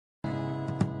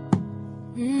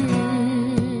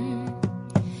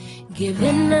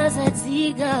Gewinner seid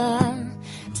Sieger,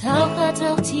 Taucher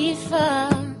taucht tiefer,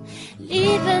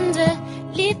 Liebende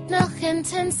liebt noch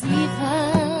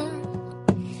intensiver.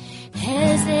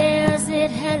 Hellseher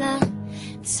seht heller,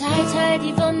 Zeit heilt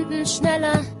die Wunden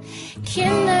schneller.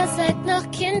 Kinder seid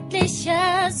noch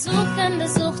kindlicher, Suchende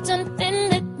sucht und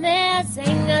findet mehr.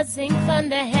 Sänger singt von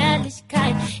der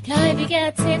Herrlichkeit, Gläubiger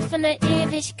erzählt von der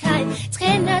Ewigkeit.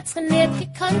 Trainer trainiert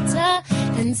gekonter,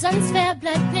 denn sonst wer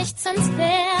bleibt nicht, sonst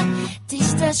wer.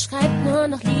 Dichter schreibt nur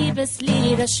noch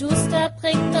Liebeslieder, Schuster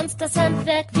bringt uns das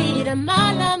Handwerk wieder.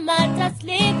 Maler malt das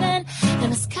Leben,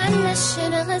 denn es kann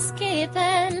schöneres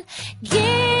geben.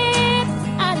 Gebt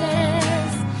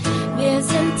alles, wir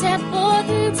sind der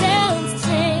Boden, der uns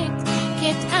trägt.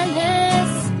 Gebt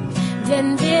alles,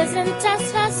 denn wir sind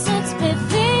das, was uns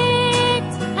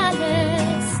bewegt.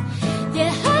 Alles,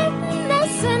 wir halten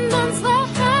es in unserer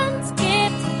Hand.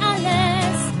 Gebt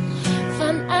alles,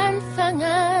 von Anfang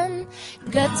an.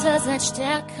 Götter seid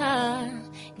stärker,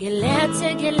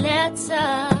 Gelehrte,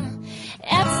 Gelehrter.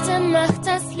 Ärzte macht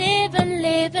das Leben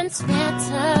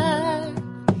lebenswerter.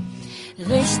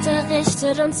 Richter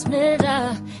richtet uns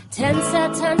milder,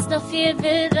 Tänzer tanzt noch viel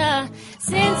wilder.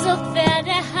 Sehnsucht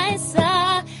werde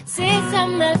heißer,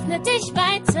 Sesam öffnet dich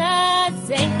weiter.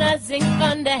 Sänger singt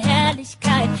von der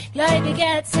Herrlichkeit, Gläubiger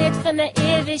erzählt von der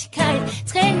Ewigkeit.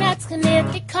 Trainer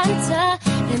trainiert wie Konter,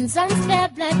 denn sonst wer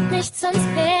bleibt nicht, sonst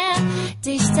wer.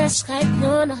 Dichter schreibt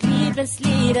nur noch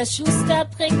Liebeslieder, Schuster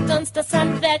bringt uns das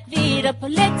Handwerk wieder.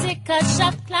 Politiker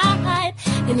schafft Klarheit,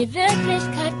 denn die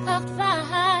Wirklichkeit braucht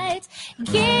Wahrheit.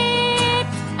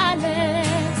 Gebt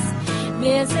alles,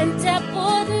 wir sind der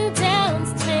Boden, der uns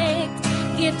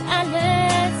trägt. Gebt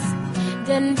alles,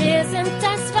 denn wir sind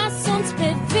das, was